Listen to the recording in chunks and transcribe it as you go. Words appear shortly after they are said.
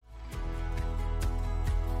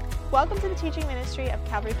Welcome to the teaching ministry of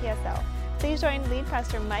Calvary PSL. Please join lead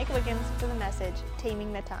pastor Mike Wiggins for the message,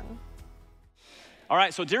 Taming the Tongue. All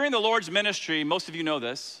right, so during the Lord's ministry, most of you know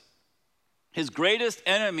this, his greatest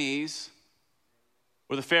enemies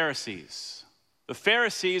were the Pharisees. The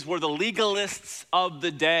Pharisees were the legalists of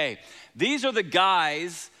the day. These are the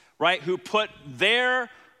guys, right, who put their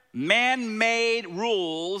man-made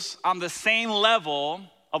rules on the same level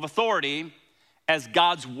of authority as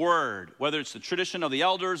God's word, whether it's the tradition of the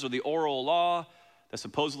elders or the oral law that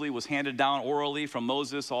supposedly was handed down orally from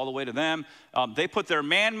Moses all the way to them. They put their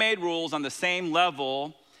man-made rules on the same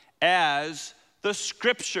level as the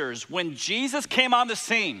scriptures. When Jesus came on the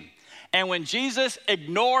scene and when Jesus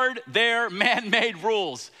ignored their man-made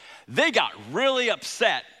rules, they got really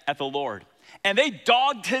upset at the Lord. And they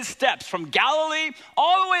dogged his steps from Galilee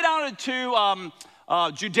all the way down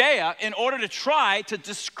to Judea in order to try to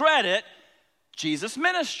discredit Jesus'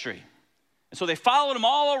 ministry. And so they followed him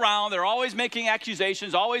all around. They're always making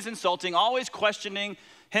accusations, always insulting, always questioning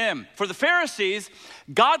him. For the Pharisees,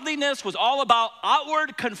 godliness was all about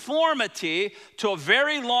outward conformity to a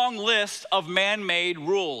very long list of man-made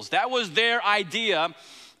rules. That was their idea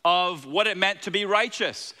of what it meant to be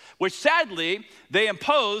righteous, which sadly they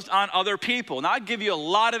imposed on other people. Now, I'll give you a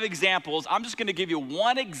lot of examples. I'm just going to give you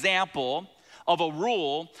one example of a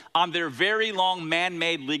rule on their very long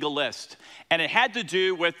man-made legal list. And it had to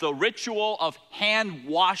do with the ritual of hand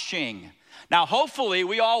washing. Now, hopefully,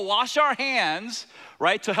 we all wash our hands,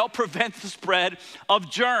 right, to help prevent the spread of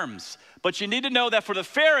germs. But you need to know that for the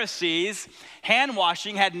Pharisees, hand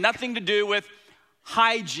washing had nothing to do with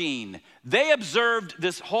hygiene. They observed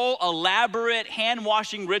this whole elaborate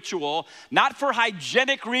hand-washing ritual, not for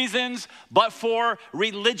hygienic reasons, but for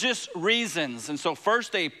religious reasons. And so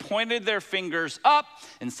first they pointed their fingers up,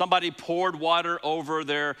 and somebody poured water over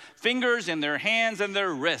their fingers and their hands and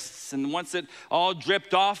their wrists. And once it all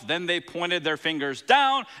dripped off, then they pointed their fingers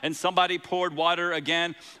down, and somebody poured water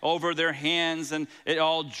again over their hands, and it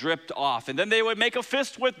all dripped off. And then they would make a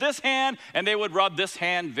fist with this hand, and they would rub this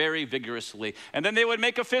hand very vigorously. And then they would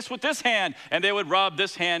make a fist with this hand, and they would rub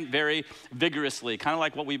this hand very vigorously, kind of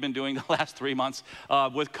like what we've been doing the last 3 months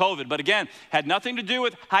with COVID. But again, had nothing to do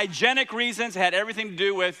with hygienic reasons, it had everything to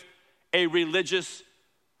do with a religious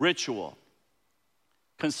ritual.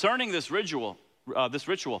 Concerning this ritual,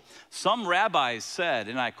 some rabbis said,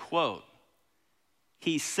 and I quote,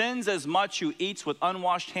 "He sins as much who eats with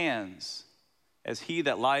unwashed hands as he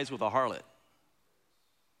that lies with a harlot."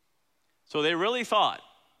 So they really thought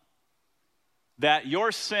that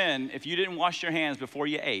your sin, if you didn't wash your hands before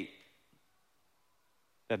you ate,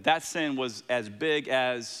 that sin was as big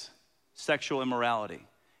as sexual immorality.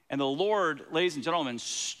 And the Lord, ladies and gentlemen,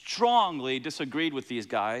 strongly disagreed with these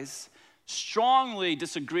guys, strongly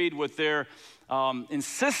disagreed with their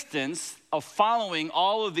insistence of following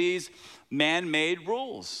all of these man-made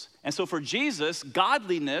rules. And so for Jesus,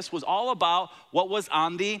 godliness was all about what was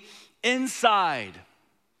on the inside.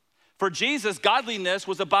 For Jesus, godliness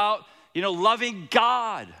was about loving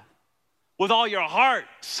God with all your heart,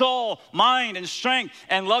 soul, mind, and strength,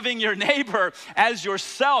 and loving your neighbor as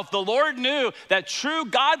yourself. The Lord knew that true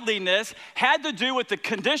godliness had to do with the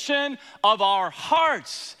condition of our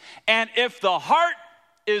hearts. And if the heart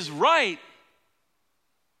is right,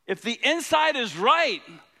 if the inside is right,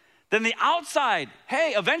 then the outside,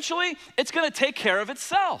 hey, eventually it's going to take care of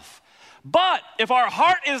itself. But if our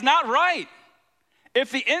heart is not right, if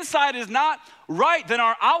the inside is not right, then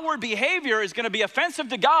our outward behavior is going to be offensive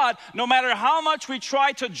to God no matter how much we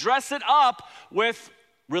try to dress it up with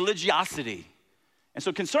religiosity. And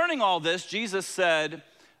so concerning all this, Jesus said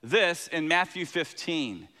this in Matthew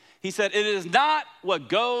 15. He said, "It is not what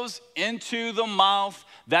goes into the mouth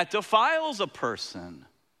that defiles a person."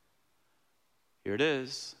 Here it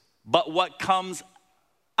is. "But what comes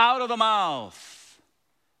out of the mouth,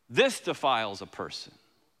 this defiles a person."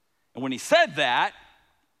 And when he said that,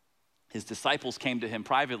 his disciples came to him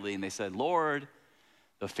privately and they said, "Lord,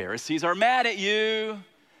 the Pharisees are mad at you.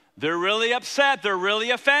 They're really upset. They're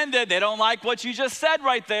really offended. They don't like what you just said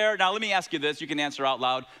right there." Now, let me ask you this. You can answer out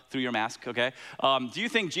loud through your mask, okay? Do you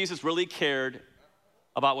think Jesus really cared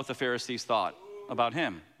about what the Pharisees thought about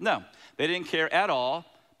him? No, they didn't care at all.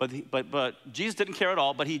 But Jesus didn't care at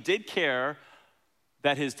all, but he did care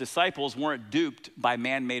that his disciples weren't duped by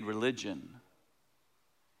man-made religion.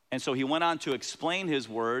 And so he went on to explain his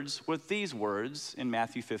words with these words in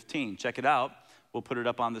Matthew 15. Check it out. We'll put it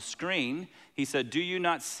up on the screen. He said, "Do you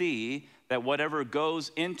not see that whatever goes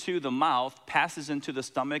into the mouth passes into the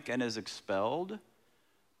stomach and is expelled?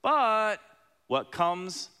 But what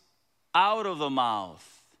comes out of the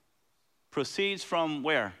mouth proceeds from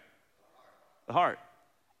where? The heart.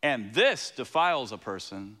 And this defiles a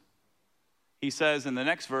person." he says in the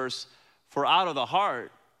next verse, for out of the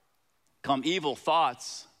heart come evil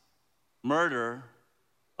thoughts, murder,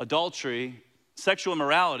 adultery, sexual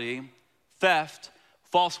immorality, theft,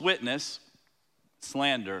 false witness,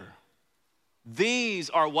 slander. These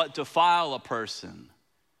are what defile a person.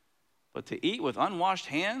 But to eat with unwashed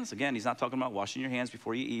hands, again, he's not talking about washing your hands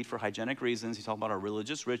before you eat for hygienic reasons. He's talking about a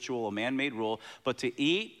religious ritual, a man-made rule. But to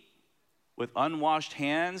eat with unwashed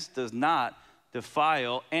hands does not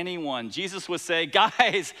defile anyone. Jesus would say,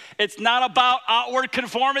 guys, it's not about outward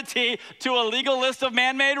conformity to a legal list of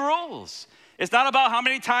man-made rules. It's not about how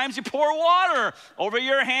many times you pour water over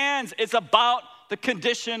your hands. It's about the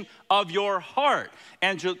condition of your heart.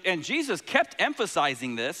 And Jesus kept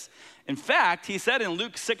emphasizing this. In fact, he said in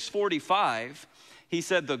Luke 6:45, he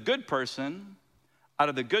said, the good person out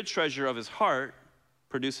of the good treasure of his heart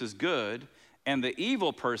produces good, and the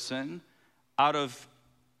evil person out of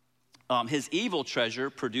his evil treasure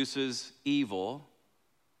produces evil.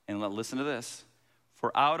 And listen to this.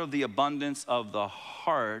 For out of the abundance of the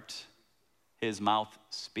heart, his mouth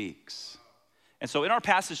speaks. And so in our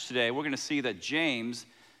passage today, we're going to see that James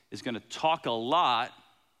is going to talk a lot.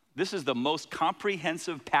 This is the most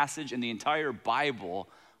comprehensive passage in the entire Bible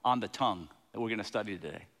on the tongue that we're going to study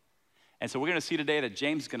today. And so we're going to see today that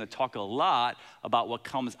James is going to talk a lot about what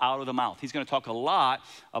comes out of the mouth. He's going to talk a lot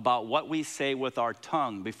about what we say with our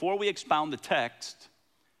tongue. Before we expound the text,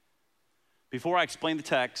 before I explain the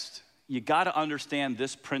text, you got to understand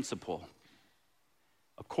this principle.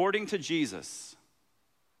 According to Jesus,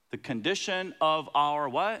 the condition of our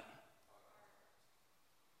what?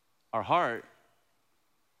 Our heart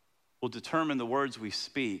will determine the words we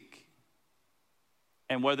speak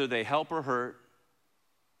and whether they help or hurt,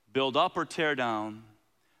 build up or tear down,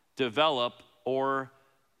 develop or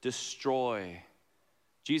destroy.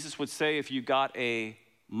 Jesus would say if you got a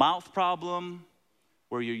mouth problem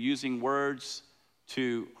where you're using words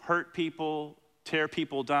to hurt people, tear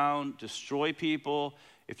people down, destroy people,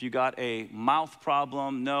 if you got a mouth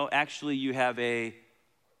problem, no, actually you have a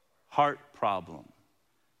heart problem.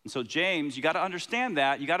 And so James, you got to understand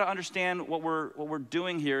that. You got to understand what we're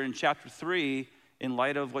doing here in chapter 3 in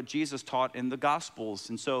light of what Jesus taught in the Gospels.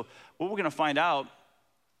 And so what we're going to find out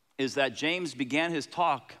is that James began his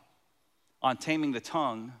talk on taming the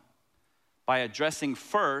tongue by addressing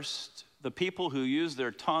first the people who use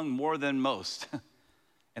their tongue more than most,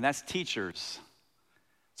 and that's teachers.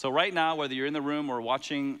 So right now, whether you're in the room or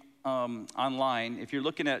watching online, if you're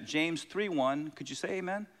looking at James 3:1, could you say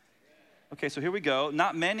amen? Okay, so here we go.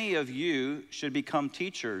 Not many of you should become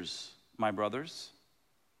teachers, my brothers.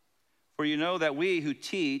 For you know that we who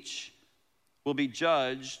teach will be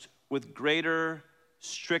judged with greater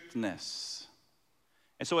strictness.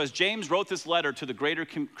 And so as James wrote this letter to the greater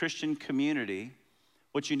Christian community,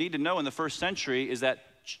 what you need to know in the first century is that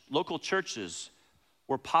local churches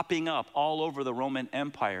were popping up all over the Roman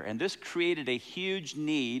Empire. And this created a huge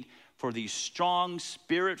need for these strong,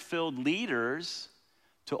 spirit-filled leaders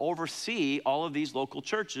to oversee all of these local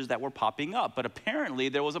churches that were popping up. But apparently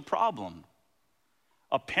there was a problem.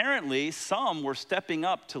 Apparently some were stepping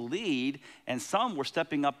up to lead and some were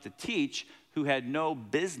stepping up to teach who had no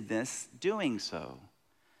business doing so.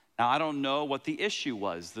 Now, I don't know what the issue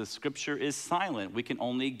was. The scripture is silent. We can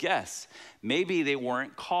only guess. Maybe they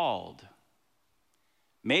weren't called.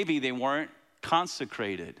 Maybe they weren't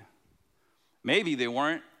consecrated. Maybe they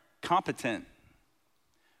weren't competent.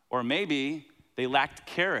 Or maybe they lacked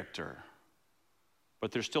character,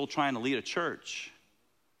 but they're still trying to lead a church.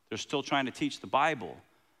 They're still trying to teach the Bible.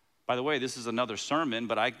 By the way, this is another sermon,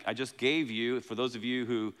 but I just gave you, for those of you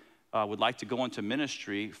who would like to go into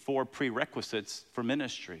ministry, 4 prerequisites for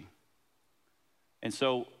ministry. And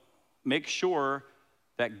so make sure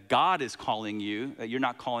that God is calling you, that you're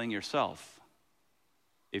not calling yourself.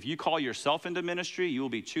 If you call yourself into ministry, you will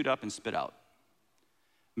be chewed up and spit out.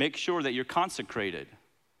 Make sure that you're consecrated.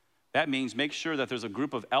 That means make sure that there's a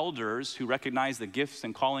group of elders who recognize the gifts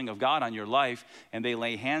and calling of God on your life, and they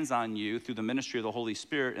lay hands on you through the ministry of the Holy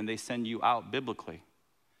Spirit, and they send you out biblically.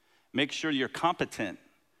 Make sure you're competent,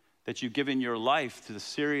 that you've given your life to the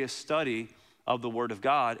serious study of the Word of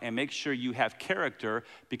God, and make sure you have character,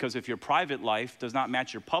 because if your private life does not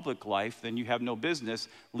match your public life, then you have no business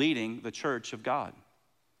leading the church of God.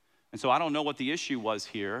 And so I don't know what the issue was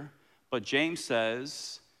here, but James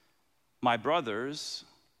says, my brothers,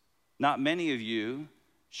 not many of you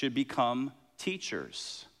should become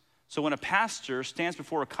teachers. So when a pastor stands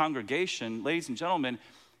before a congregation, ladies and gentlemen,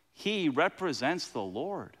 he represents the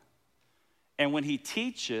Lord. And when he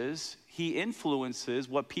teaches, he influences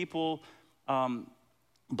what people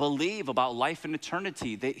believe about life and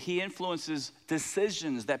eternity. He influences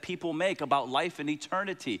decisions that people make about life and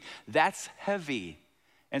eternity. That's heavy.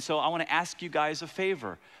 And so I want to ask you guys a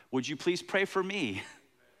favor. Would you please pray for me?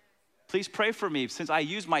 Please pray for me. Since I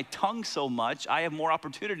use my tongue so much, I have more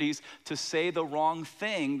opportunities to say the wrong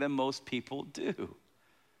thing than most people do.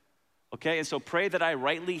 Okay, and so pray that I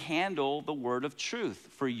rightly handle the word of truth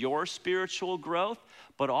for your spiritual growth,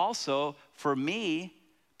 but also for me,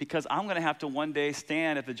 because I'm gonna have to one day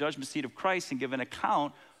stand at the judgment seat of Christ and give an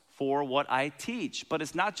account for what I teach. But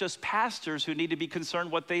it's not just pastors who need to be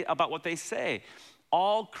concerned about what they say.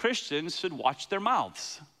 All Christians should watch their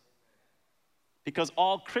mouths, because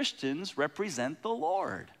all Christians represent the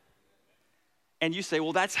Lord. And you say,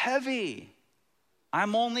 well, that's heavy.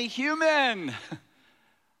 I'm only human.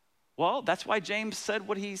 Well, that's why James said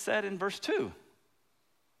what he said in verse 2.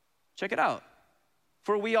 Check it out.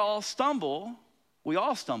 For we all stumble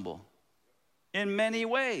in many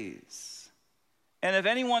ways. And if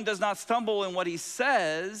anyone does not stumble in what he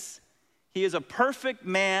says, he is a perfect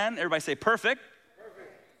man. Everybody say perfect.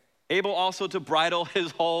 Able also to bridle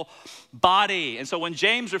his whole body. And so when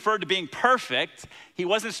James referred to being perfect, he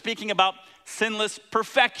wasn't speaking about sinless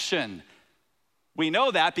perfection. We know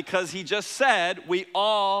that because he just said we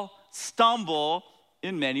all stumble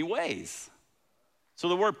in many ways. So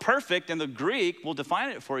the word perfect in the Greek, we'll define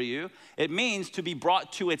it for you. It means to be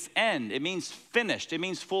brought to its end. It means finished. It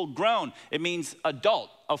means full grown. It means adult,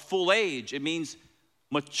 of full age. It means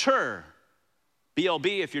mature.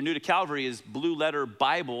 BLB, if you're new to Calvary, is Blue Letter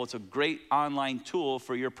Bible. It's a great online tool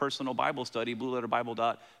for your personal Bible study,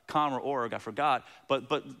 blueletterbible.com or org, I forgot.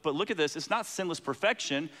 But look at this. It's not sinless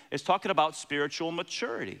perfection. It's talking about spiritual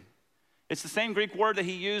maturity. It's the same Greek word that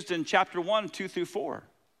he used in chapter 1, 2 through 4.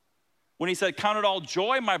 When he said, count it all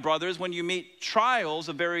joy, my brothers, when you meet trials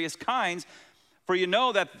of various kinds, for you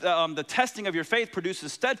know that the testing of your faith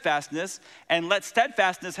produces steadfastness, and let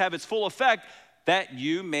steadfastness have its full effect, that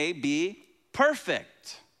you may be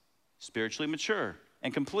perfect, spiritually mature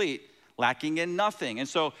and complete, lacking in nothing. And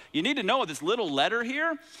so you need to know this little letter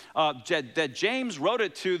here, that James wrote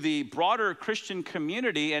it to the broader Christian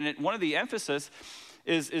community, and one of the emphasis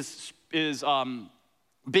is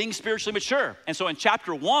being spiritually mature. And so in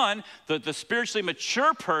chapter 1, the spiritually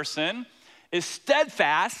mature person is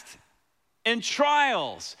steadfast in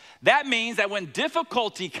trials. That means that when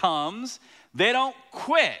difficulty comes, they don't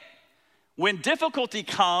quit. When difficulty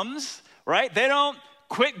comes, right, they don't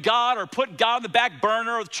quit God or put God on the back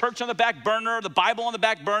burner, or the church on the back burner, or the Bible on the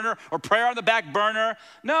back burner, or prayer on the back burner.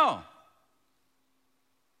 No.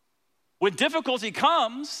 When difficulty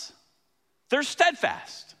comes, they're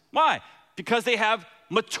steadfast. Why? Because they have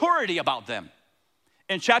maturity about them.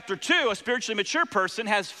 In chapter 2, a spiritually mature person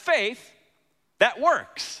has faith that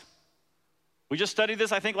works. We just studied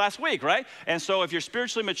this, I think, last week, right? And so if you're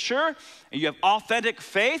spiritually mature and you have authentic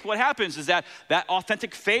faith, what happens is that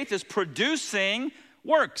authentic faith is producing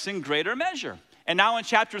works in greater measure. And now in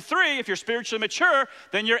chapter 3, if you're spiritually mature,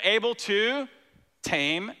 then you're able to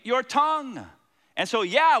tame your tongue. And so,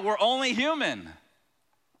 yeah, we're only human.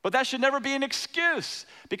 But that should never be an excuse.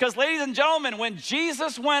 Because, ladies and gentlemen, when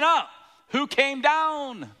Jesus went up, who came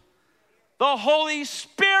down? The Holy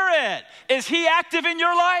Spirit. Is he active in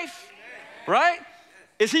your life? Right?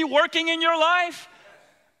 Is he working in your life?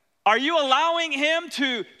 Are you allowing him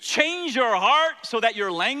to change your heart so that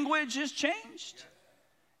your language is changed?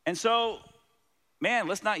 And so, man,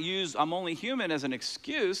 let's not use I'm only human as an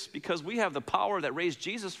excuse, because we have the power that raised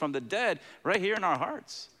Jesus from the dead right here in our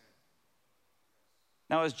hearts.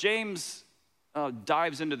 Now, as James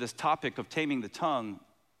dives into this topic of taming the tongue,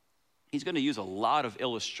 he's going to use a lot of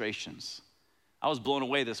illustrations. I was blown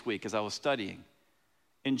away this week as I was studying.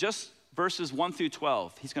 In just verses 1 through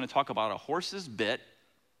 12, he's going to talk about a horse's bit,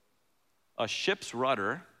 a ship's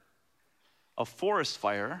rudder, a forest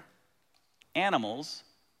fire, animals,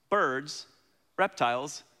 birds,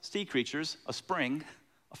 reptiles, sea creatures, a spring,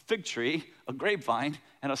 a fig tree, a grapevine,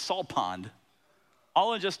 and a salt pond.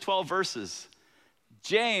 All in just 12 verses.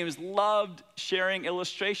 James loved sharing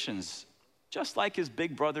illustrations, just like his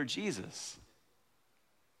big brother Jesus.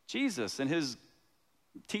 Jesus in his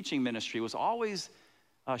teaching ministry was always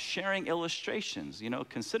sharing illustrations. You know,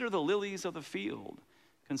 consider the lilies of the field.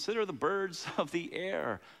 Consider the birds of the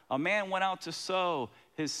air. A man went out to sow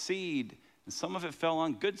his seed, and some of it fell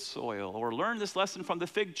on good soil. Or learn this lesson from the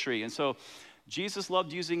fig tree. And so Jesus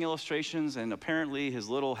loved using illustrations, and apparently his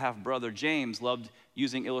little half-brother James loved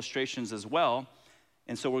using illustrations as well.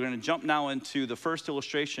 And so we're going to jump now into the first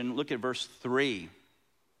illustration. Look at verse 3.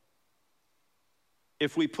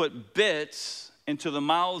 If we put bits into the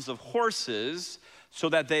mouths of horses so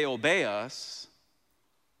that they obey us,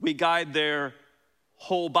 we guide their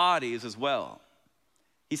whole bodies as well.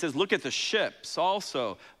 He says, look at the ships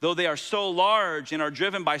also. Though they are so large and are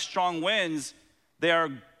driven by strong winds, they are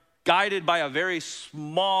guided by a very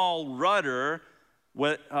small rudder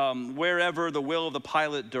wherever the will of the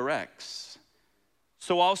pilot directs.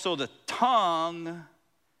 So also the tongue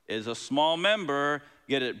is a small member,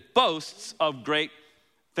 yet it boasts of great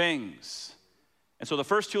things. And so the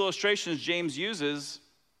first two illustrations James uses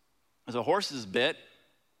is a horse's bit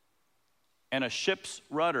and a ship's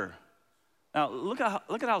rudder. Now, look at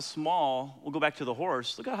how small, we'll go back to the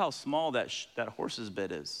horse, look at how small that horse's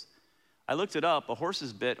bit is. I looked it up. A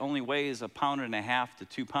horse's bit only weighs 1.5 pounds to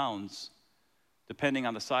 2 pounds, depending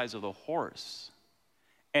on the size of the horse.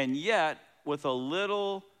 And yet, with a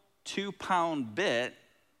little 2-pound bit,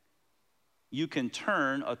 you can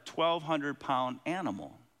turn a 1,200-pound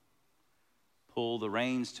animal. Pull the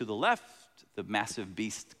reins to the left, the massive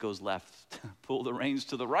beast goes left. Pull the reins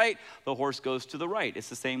to the right, the horse goes to the right. It's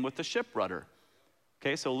the same with the ship rudder.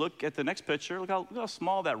 Okay, so look at the next picture. Look how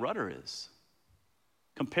small that rudder is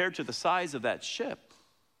compared to the size of that ship.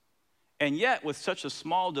 And yet, with such a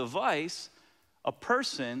small device, a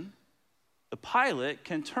person, the pilot,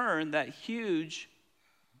 can turn that huge,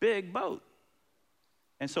 big boat.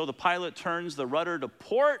 And so the pilot turns the rudder to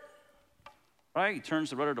port, right? He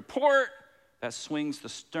turns the rudder to port. That swings the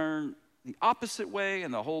stern the opposite way,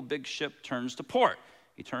 and the whole big ship turns to port.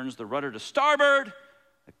 He turns the rudder to starboard.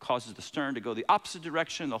 It causes the stern to go the opposite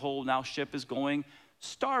direction. The whole now ship is going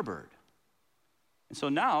starboard. And so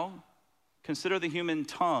now, consider the human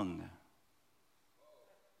tongue.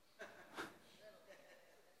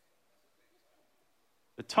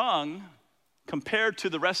 The tongue, compared to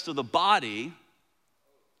the rest of the body,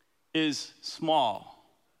 is small.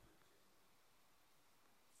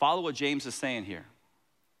 Follow what James is saying here.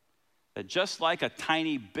 That just like a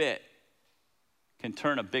tiny bit can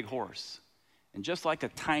turn a big horse, and just like a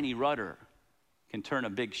tiny rudder can turn a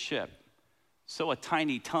big ship, so a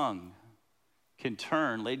tiny tongue can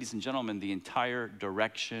turn, ladies and gentlemen, the entire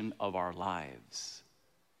direction of our lives.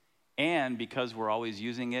 And because we're always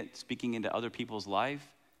using it, speaking into other people's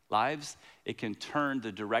lives, it can turn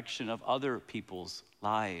the direction of other people's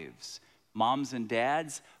lives. Moms and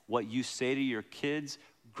dads, what you say to your kids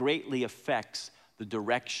greatly affects the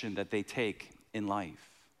direction that they take in life.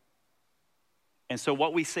 And so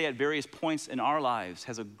what we say at various points in our lives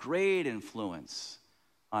has a great influence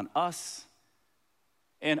on us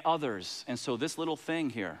and others. And so this little thing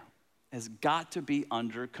here has got to be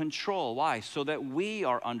under control. Why? So that we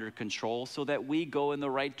are under control, so that we go in the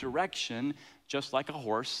right direction, just like a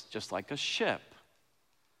horse, just like a ship.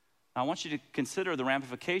 Now, I want you to consider the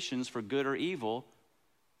ramifications for good or evil.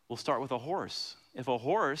 We'll start with a horse. If a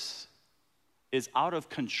horse is out of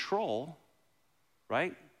control,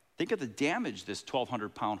 right? Think of the damage this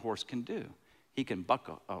 1,200-pound horse can do. He can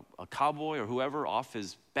buck a cowboy or whoever off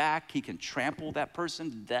his back. He can trample that person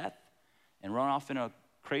to death and run off in a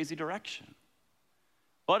crazy direction.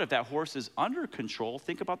 But if that horse is under control,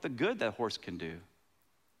 think about the good that horse can do.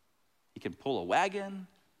 He can pull a wagon,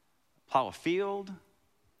 plow a field.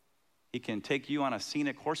 He can take you on a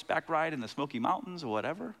scenic horseback ride in the Smoky Mountains or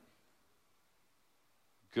whatever.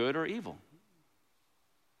 Good or evil.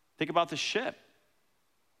 Think about the ship,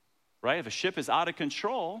 right? If a ship is out of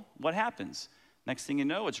control, what happens? Next thing you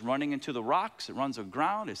know, it's running into the rocks, it runs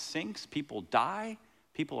aground, it sinks, people die,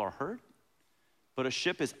 people are hurt. But a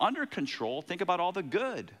ship is under control, think about all the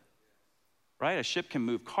good, right? A ship can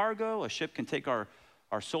move cargo, a ship can take our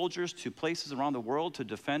soldiers to places around the world to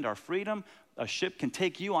defend our freedom. A ship can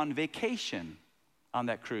take you on vacation on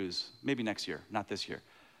that cruise, maybe next year, not this year,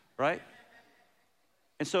 right?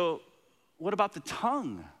 And so, what about the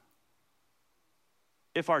tongue?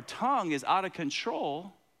 If our tongue is out of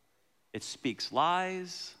control, it speaks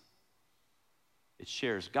lies, it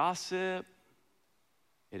shares gossip,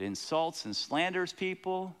 it insults and slanders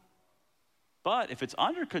people. But if it's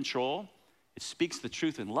under control, it speaks the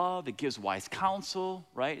truth in love, it gives wise counsel,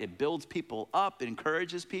 right? It builds people up, it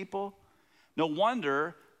encourages people. No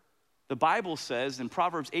wonder the Bible says in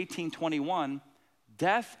Proverbs 18:21,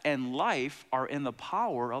 death and life are in the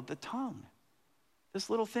power of the tongue. This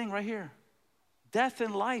little thing right here. Death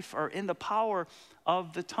and life are in the power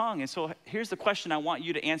of the tongue. And so here's the question I want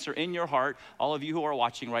you to answer in your heart, all of you who are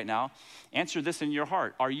watching right now. Answer this in your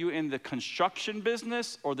heart. Are you in the construction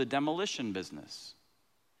business or the demolition business?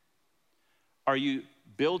 Are you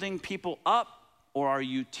building people up or are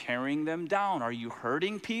you tearing them down? Are you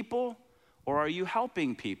hurting people or are you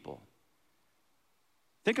helping people?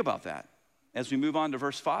 Think about that as we move on to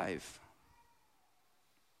verse 5.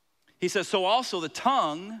 He says, so also the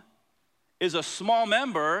tongue is a small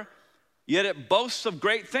member, yet it boasts of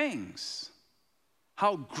great things.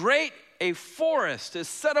 how great a forest is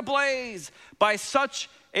set ablaze by such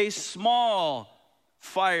a small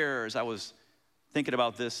fire. As I was thinking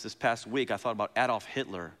about this past week, I thought about Adolf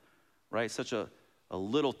Hitler, right? Such a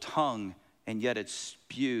little tongue, and yet it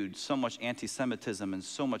spewed so much anti-Semitism and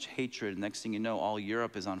so much hatred. Next thing you know, all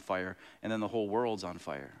Europe is on fire, and then the whole world's on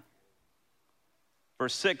fire.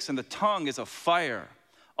 Verse 6, and the tongue is a fire,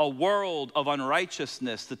 a world of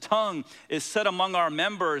unrighteousness. The tongue is set among our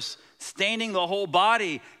members, staining the whole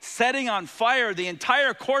body, setting on fire the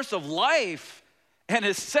entire course of life, and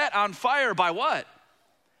is set on fire by what?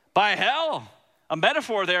 By hell. A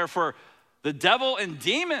metaphor there for the devil and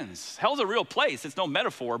demons. Hell's a real place. It's no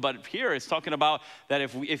metaphor, but here it's talking about that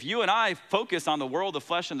if you and I focus on the world, the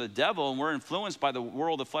flesh, and the devil, and we're influenced by the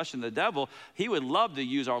world, the flesh, and the devil, he would love to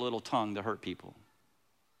use our little tongue to hurt people.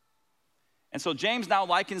 And so James now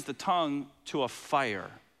likens the tongue to a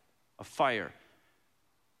fire, a fire.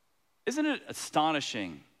 Isn't it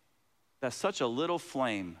astonishing that such a little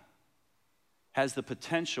flame has the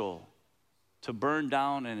potential to burn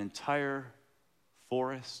down an entire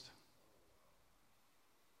forest?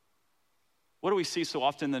 What do we see so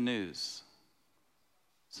often in the news?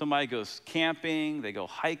 Somebody goes camping, they go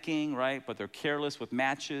hiking, right? But they're careless with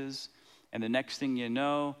matches. And the next thing you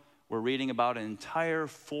know, we're reading about an entire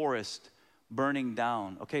forest burning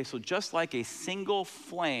down. Okay, so just like a single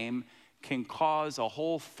flame can cause a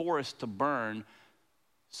whole forest to burn,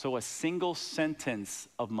 so a single sentence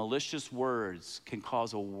of malicious words can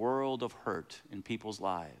cause a world of hurt in people's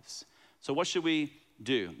lives. So what should we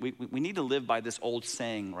do? We need to live by this old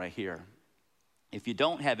saying right here. If you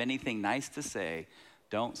don't have anything nice to say,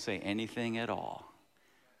 don't say anything at all.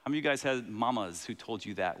 How many of you guys had mamas who told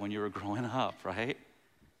you that when you were growing up, right?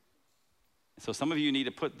 So some of you need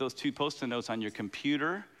to put those 2 Post-it notes on your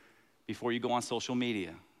computer before you go on social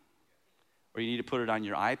media. Or you need to put it on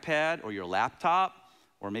your iPad or your laptop,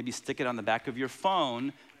 or maybe stick it on the back of your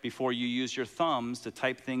phone before you use your thumbs to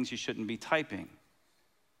type things you shouldn't be typing.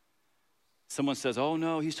 Someone says, oh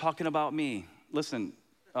no, he's talking about me. Listen,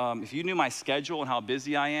 if you knew my schedule and how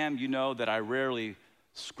busy I am, you know that I rarely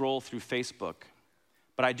scroll through Facebook.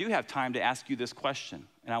 But I do have time to ask you this question,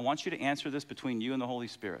 and I want you to answer this between you and the Holy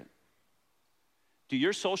Spirit. Do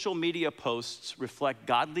your social media posts reflect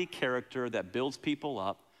godly character that builds people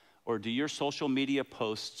up, or do your social media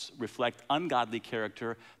posts reflect ungodly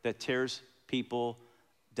character that tears people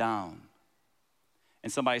down?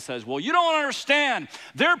 And somebody says, well, you don't understand.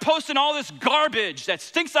 They're posting all this garbage that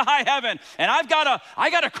stinks to high heaven, and I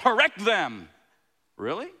gotta correct them.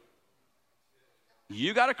 Really?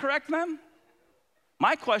 You gotta correct them?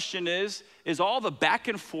 My question is all the back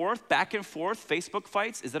and forth Facebook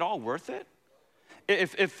fights, is it all worth it?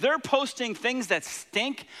 If they're posting things that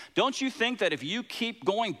stink, don't you think that if you keep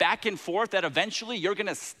going back and forth that eventually you're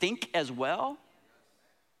gonna stink as well?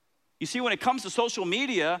 You see, when it comes to social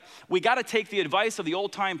media, we gotta take the advice of the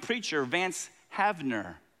old-time preacher, Vance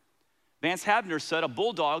Havner. Vance Havner said, a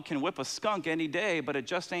bulldog can whip a skunk any day, but it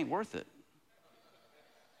just ain't worth it.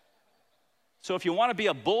 So if you wanna be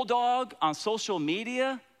a bulldog on social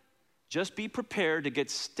media, just be prepared to get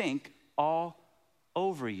stink all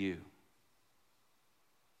over you.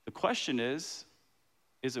 The question is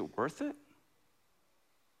it worth it?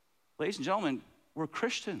 Ladies and gentlemen, we're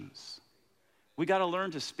Christians. We got to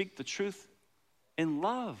learn to speak the truth in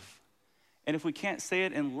love. And if we can't say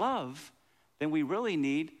it in love, then we really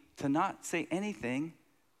need to not say anything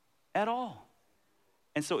at all.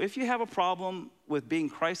 And so if you have a problem with being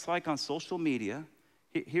Christ-like on social media,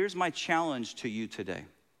 here's my challenge to you today.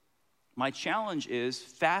 My challenge is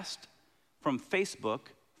fast from Facebook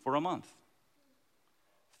for a month.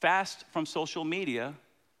 Fast from social media,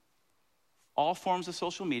 all forms of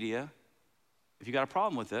social media. If you got a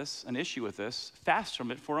problem with this, an issue with this, fast from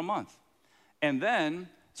it for a month. And then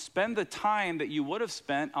spend the time that you would have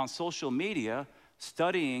spent on social media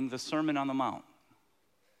studying the Sermon on the Mount.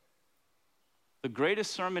 The greatest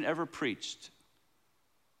sermon ever preached.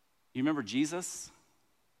 You remember Jesus?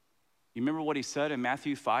 You remember what he said in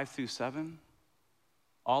Matthew 5-7?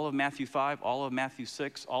 All of Matthew 5, all of Matthew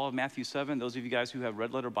 6, all of Matthew 7. Those of you guys who have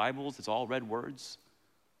red letter Bibles, it's all red words.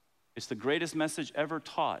 It's the greatest message ever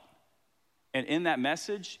taught. And in that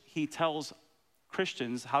message, he tells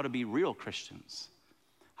Christians how to be real Christians,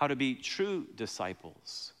 how to be true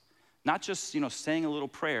disciples. Not just, saying a little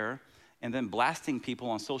prayer and then blasting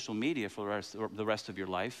people on social media for the rest of your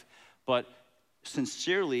life, but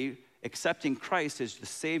sincerely accepting Christ as the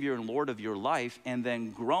Savior and Lord of your life, and then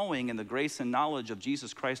growing in the grace and knowledge of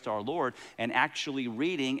Jesus Christ our Lord, and actually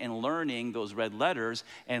reading and learning those red letters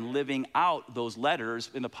and living out those letters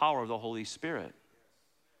in the power of the Holy Spirit.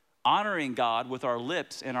 Honoring God with our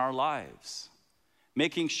lips and our lives.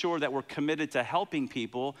 making sure that we're committed to helping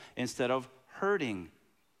people instead of hurting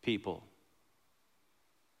people.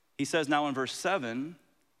 He says now in verse 7,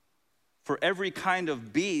 for every kind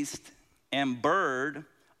of beast and bird,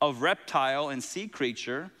 of reptile and sea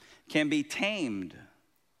creature can be tamed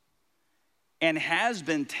and has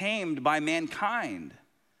been tamed by mankind,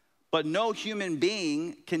 but no human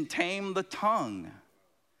being can tame the tongue.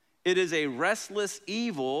 It is a restless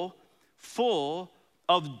evil full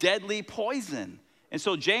of deadly poison. And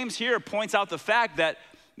so James here points out the fact that,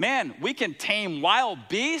 man, we can tame wild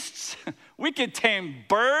beasts, we can tame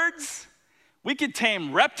birds, we can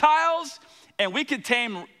tame reptiles, and we can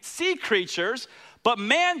tame sea creatures, but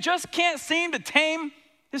man just can't seem to tame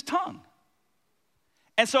his tongue.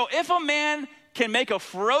 And so if a man can make a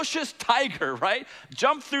ferocious tiger, right,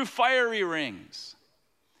 jump through fiery rings,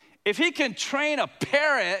 if he can train a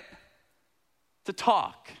parrot to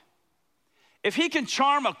talk, if he can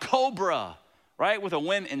charm a cobra, right, with a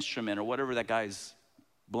wind instrument or whatever that guy's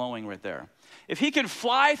blowing right there, if he can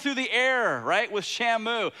fly through the air, right, with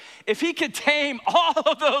Shamu, if he can tame all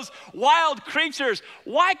of those wild creatures,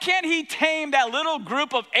 why can't he tame that little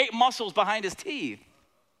group of 8 muscles behind his teeth?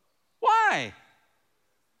 Why?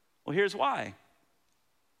 Well, here's why.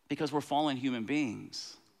 Because we're fallen human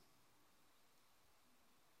beings.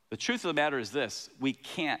 The truth of the matter is this: we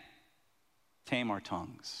can't tame our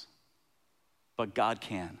tongues, but God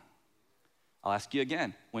can. I'll ask you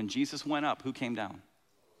again, when Jesus went up, who came down?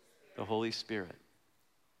 The Holy Spirit.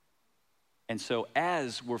 And so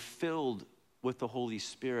as we're filled with the Holy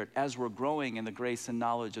Spirit, as we're growing in the grace and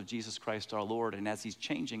knowledge of Jesus Christ our Lord, and as he's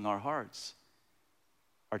changing our hearts,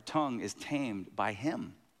 our tongue is tamed by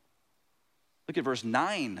him. Look at verse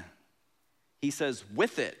 9. He says,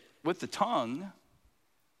 with the tongue,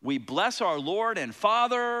 we bless our Lord and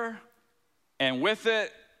Father, and with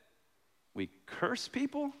it, we curse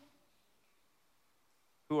people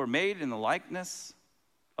who are made in the likeness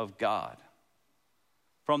of God.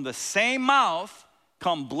 From the same mouth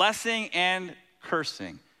come blessing and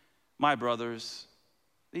cursing. My brothers,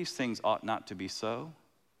 these things ought not to be so.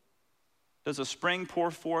 Does a spring pour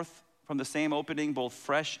forth from the same opening both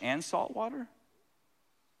fresh and salt water?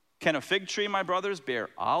 Can a fig tree, my brothers, bear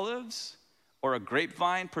olives, or a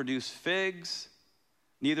grapevine produce figs?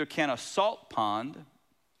 Neither can a salt pond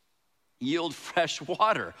yield fresh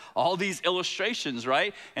water. All these illustrations,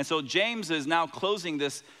 right? And so James is now closing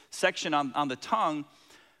this section on the tongue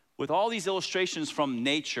with all these illustrations from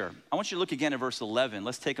nature. I want you to look again at verse 11.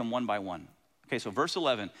 Let's take them one by one. Okay, so verse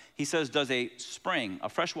 11, he says, does a spring, a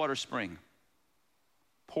freshwater spring,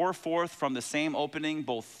 pour forth from the same opening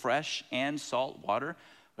both fresh and salt water?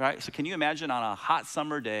 Right? So can you imagine on a hot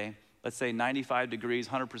summer day, let's say 95 degrees,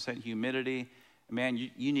 100% humidity, man,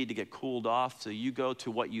 you need to get cooled off, so you go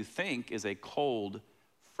to what you think is a cold,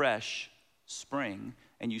 fresh spring,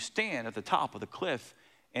 and you stand at the top of the cliff,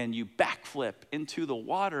 and you backflip into the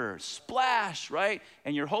water, splash, right?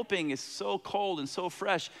 And you're hoping it's so cold and so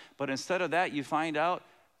fresh, but instead of that, you find out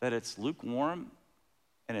that it's lukewarm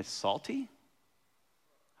and it's salty.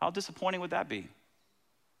 How disappointing would that be?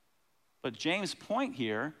 But James' point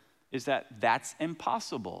here is that that's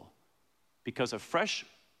impossible, because a fresh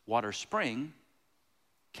water spring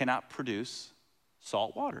cannot produce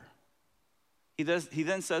salt water. He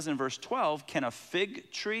then says in verse 12, can a fig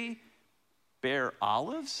tree bear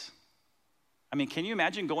olives? I mean, can you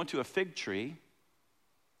imagine going to a fig tree,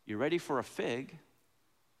 you're ready for a fig,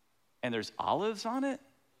 and there's olives on it?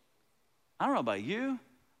 I don't know about you,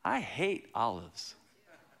 I hate olives.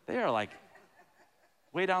 They are like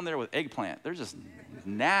way down there with eggplant. They're just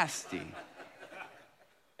nasty.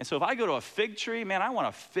 And so if I go to a fig tree, man, I want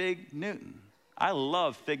a fig Newton. I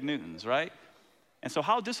love fig Newtons, right? And so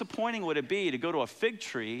how disappointing would it be to go to a fig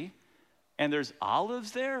tree and there's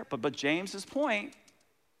olives there? But James's point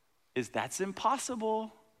is that's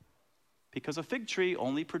impossible, because a fig tree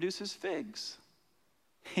only produces figs.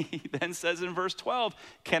 He then says in verse 12,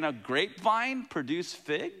 can a grapevine produce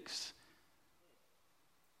figs?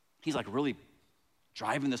 He's like really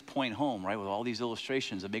driving this point home, right, with all these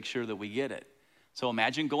illustrations to make sure that we get it. So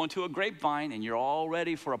imagine going to a grapevine and you're all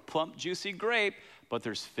ready for a plump, juicy grape, but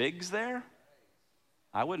there's figs there.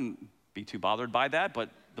 I wouldn't be too bothered by that, but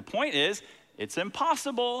the point is, it's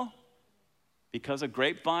impossible, because a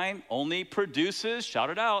grapevine only produces, shout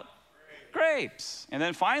it out, grapes. And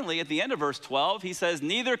then finally, at the end of verse 12, he says,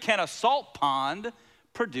 neither can a salt pond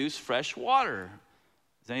produce fresh water.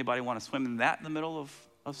 Does anybody want to swim in that in the middle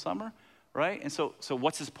of summer? Right? And so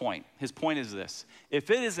what's his point? His point is this: if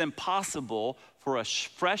it is impossible for a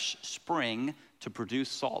fresh spring to produce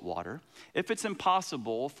salt water, if it's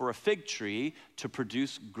impossible for a fig tree to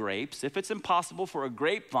produce grapes, if it's impossible for a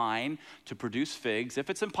grapevine to produce figs, if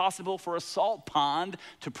it's impossible for a salt pond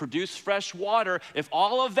to produce fresh water, if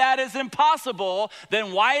all of that is impossible,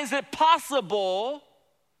 then why is it possible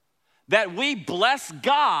that we bless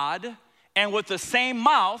God and with the same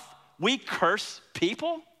mouth we curse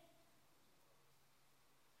people?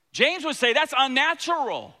 James would say that's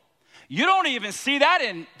unnatural. You don't even see that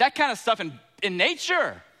in that kind of stuff in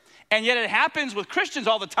nature. And yet it happens with Christians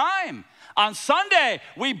all the time. On Sunday,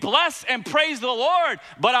 we bless and praise the Lord.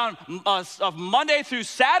 But on Monday through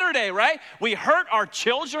Saturday, right, we hurt our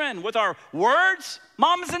children with our words,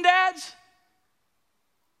 moms and dads.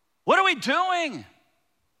 What are we doing?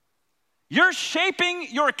 You're shaping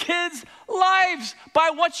your kids' lives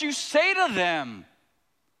by what you say to them.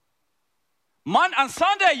 On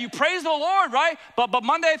Sunday, you praise the Lord, right? But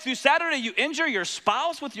Monday through Saturday, you injure your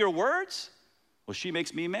spouse with your words? Well, she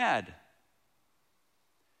makes me mad.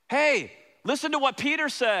 Hey, listen to what Peter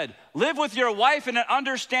said. Live with your wife in an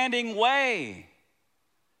understanding way.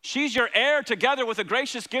 She's your heir together with a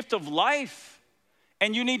gracious gift of life.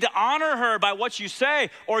 And you need to honor her by what you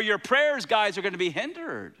say, or your prayers, guys, are going to be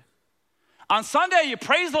hindered. On Sunday, you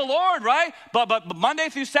praise the Lord, right? But Monday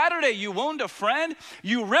through Saturday, you wound a friend.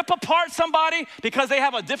 You rip apart somebody because they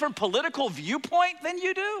have a different political viewpoint than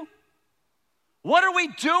you do. What are we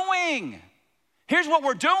doing? Here's what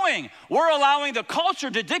we're doing. We're allowing the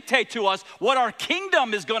culture to dictate to us what our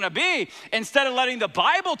kingdom is going to be instead of letting the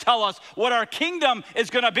Bible tell us what our kingdom is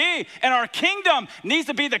going to be. And our kingdom needs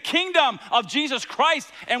to be the kingdom of Jesus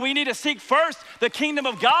Christ. And we need to seek first the kingdom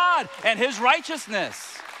of God and his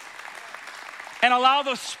righteousness. And allow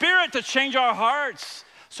the Spirit to change our hearts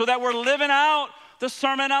so that we're living out the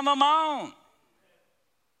Sermon on the Mount.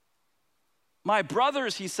 My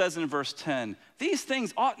brothers, he says in verse 10, these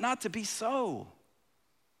things ought not to be so.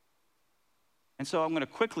 And so I'm going to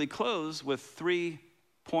quickly close with 3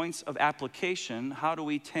 points of application. How do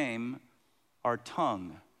we tame our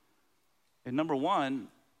tongue? And number 1,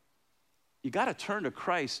 you got to turn to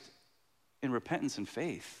Christ in repentance and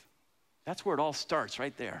faith. That's where it all starts,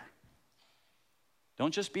 right there.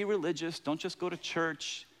 Don't just be religious. Don't just go to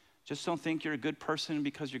church. Just don't think you're a good person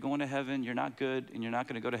because you're going to heaven. You're not good, and you're not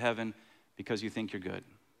going to go to heaven because you think you're good.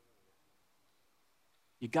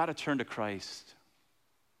 You got to turn to Christ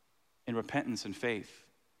in repentance and faith.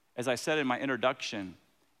 As I said in my introduction,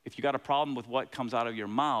 if you got a problem with what comes out of your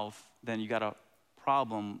mouth, then you got a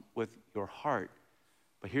problem with your heart.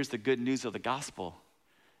 But here's the good news of the gospel.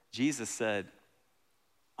 Jesus said,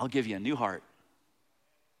 I'll give you a new heart.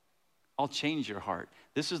 I'll change your heart.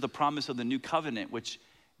 This is the promise of the new covenant, which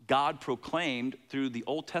God proclaimed through the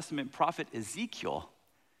Old Testament prophet Ezekiel.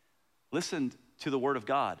 Listen to the word of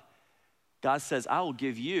God. God says, I will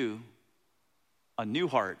give you a new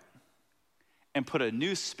heart and put a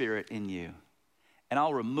new spirit in you. And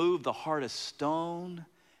I'll remove the heart of stone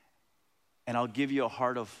and I'll give you a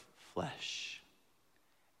heart of flesh.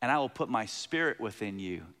 And I will put my spirit within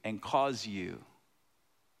you and cause you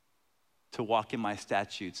to walk in my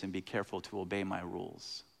statutes and be careful to obey my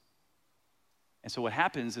rules. And so what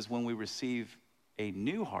happens is when we receive a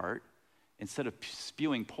new heart, instead of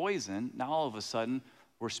spewing poison, now all of a sudden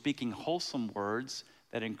we're speaking wholesome words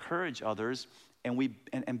that encourage others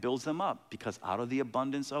and builds them up, because out of the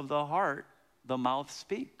abundance of the heart, the mouth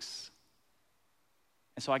speaks.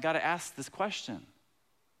 And so I got to ask this question.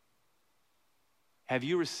 Have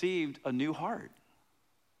you received a new heart?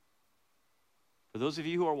 For those of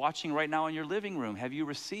you who are watching right now in your living room, have you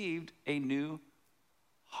received a new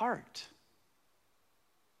heart?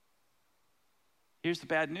 Here's the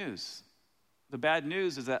bad news. The bad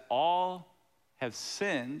news is that all have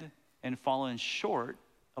sinned and fallen short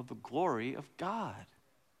of the glory of God.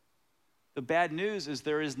 The bad news is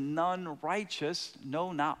there is none righteous,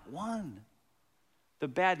 no, not one. The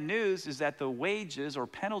bad news is that the wages or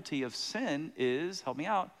penalty of sin is, help me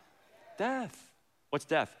out, death. What's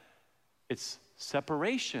death? It's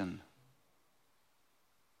separation.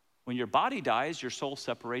 When your body dies, your soul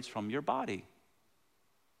separates from your body.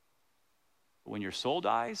 But when your soul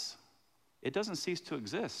dies, it doesn't cease to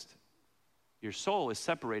exist. Your soul is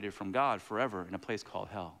separated from God forever in a place called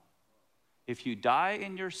hell. If you die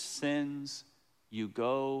in your sins, you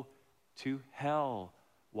go to hell.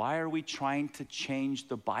 Why are we trying to change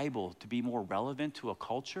the Bible to be more relevant to a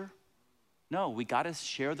culture? No, we got to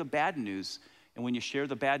share the bad news. And when you share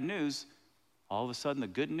the bad news, all of a sudden the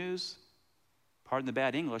good news, pardon the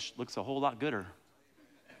bad English, looks a whole lot gooder.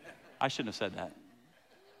 I shouldn't have said that.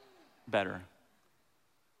 Better.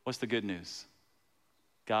 What's the good news?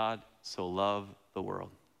 God so loved the world.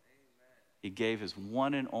 He gave his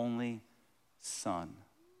one and only Son,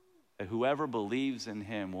 that whoever believes in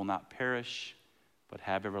him will not perish, but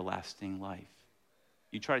have everlasting life.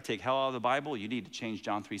 You try to take hell out of the Bible, you need to change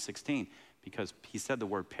John 3:16, because he said the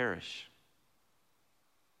word perish.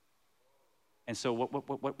 And so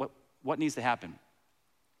what needs to happen?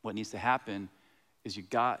 What needs to happen is you're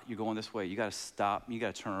going this way. You got to stop. You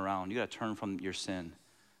got to turn around. You got to turn from your sin.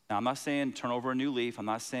 Now, I'm not saying turn over a new leaf. I'm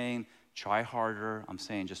not saying try harder. I'm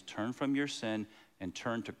saying just turn from your sin and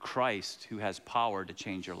turn to Christ, who has power to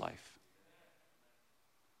change your life.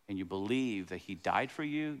 And you believe that he died for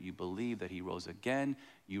you. You believe that he rose again.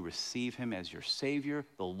 You receive him as your Savior,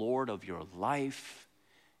 the Lord of your life.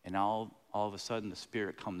 And all of a sudden, the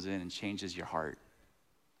Spirit comes in and changes your heart.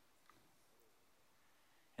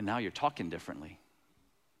 And now you're talking differently.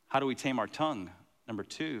 How do we tame our tongue? Number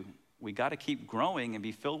 2, we got to keep growing and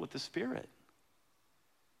be filled with the Spirit.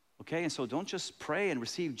 Okay, and so don't just pray and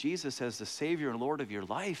receive Jesus as the Savior and Lord of your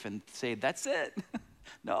life and say, that's it.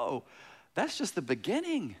 No, that's just the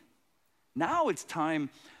beginning. Now it's time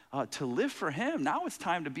to live for him. Now it's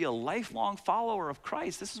time to be a lifelong follower of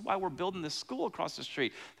Christ. This is why we're building this school across the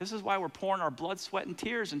street. This is why we're pouring our blood, sweat, and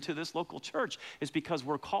tears into this local church. It's because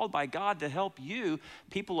we're called by God to help you,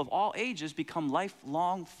 people of all ages, become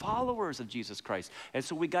lifelong followers of Jesus Christ. And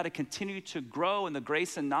so we got to continue to grow in the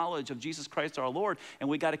grace and knowledge of Jesus Christ our Lord. And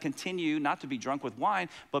we got to continue not to be drunk with wine,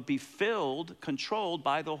 but be filled, controlled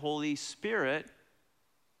by the Holy Spirit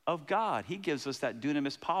of God. He gives us that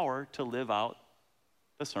dunamis power to live out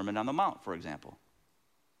the Sermon on the Mount, for example.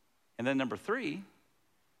 And then number 3,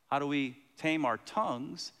 how do we tame our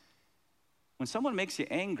tongues? When someone makes you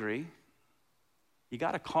angry, you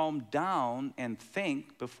got to calm down and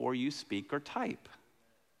think before you speak or type.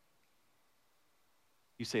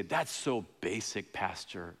 You say, that's so basic,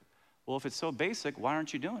 Pastor. Well, if it's so basic, why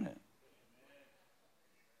aren't you doing it?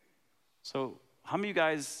 So how many of you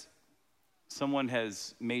guys, someone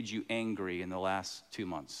has made you angry in the last 2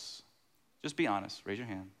 months? Just be honest, raise your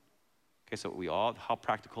hand. Okay, so how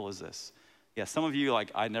practical is this? Yeah, some of you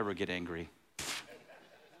I never get angry.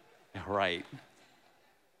 Right.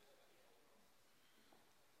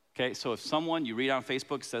 Okay, so if someone you read on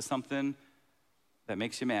Facebook says something that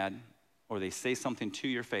makes you mad, or they say something to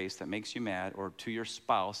your face that makes you mad, or to your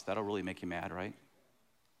spouse, that'll really make you mad, right?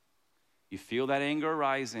 You feel that anger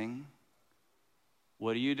rising,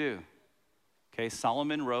 what do? Okay,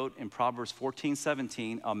 Solomon wrote in Proverbs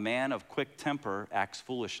 14:17, a man of quick temper acts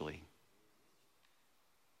foolishly.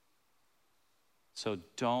 So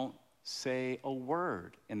don't say a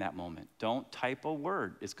word in that moment. Don't type a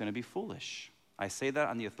word. It's going to be foolish. I say that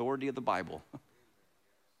on the authority of the Bible.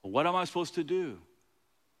 What am I supposed to do?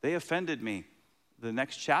 They offended me. The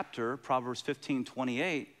next chapter, Proverbs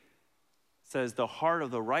 15:28, says the heart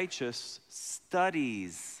of the righteous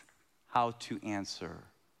studies how to answer,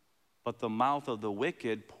 but the mouth of the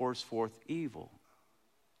wicked pours forth evil.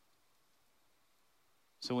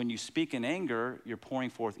 So when you speak in anger, you're pouring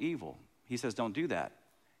forth evil. He says, don't do that.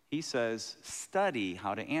 He says, study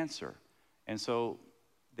how to answer. And so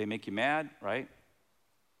they make you mad, right?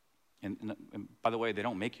 And by the way, they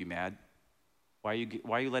don't make you mad. Why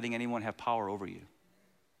are you letting anyone have power over you?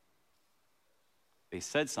 They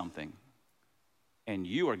said something, and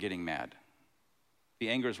you are getting mad. The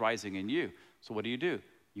anger is rising in you. So what do?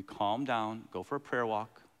 You calm down, go for a prayer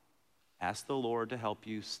walk, ask the Lord to help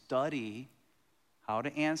you, study how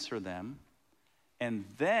to answer them, and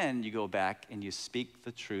then you go back and you speak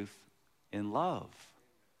the truth in love.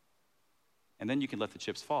 And then you can let the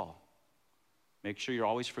chips fall. Make sure you're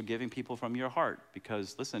always forgiving people from your heart,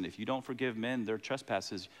 because listen, if you don't forgive men their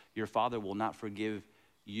trespasses, your Father will not forgive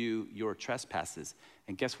you your trespasses.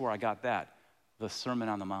 And guess where I got that? The Sermon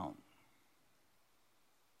on the Mount.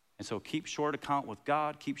 And so keep short account with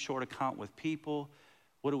God, keep short account with people.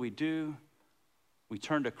 What do? We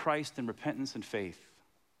turn to Christ in repentance and faith.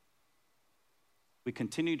 We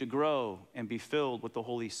continue to grow and be filled with the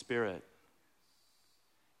Holy Spirit.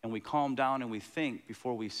 And we calm down and we think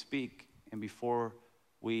before we speak and before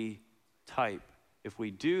we type. If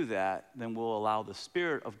we do that, then we'll allow the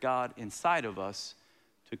Spirit of God inside of us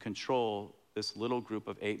to control this little group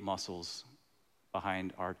of 8 muscles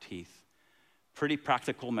behind our teeth. Pretty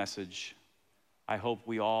practical message. I hope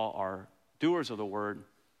we all are doers of the word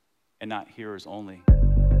and not hearers only.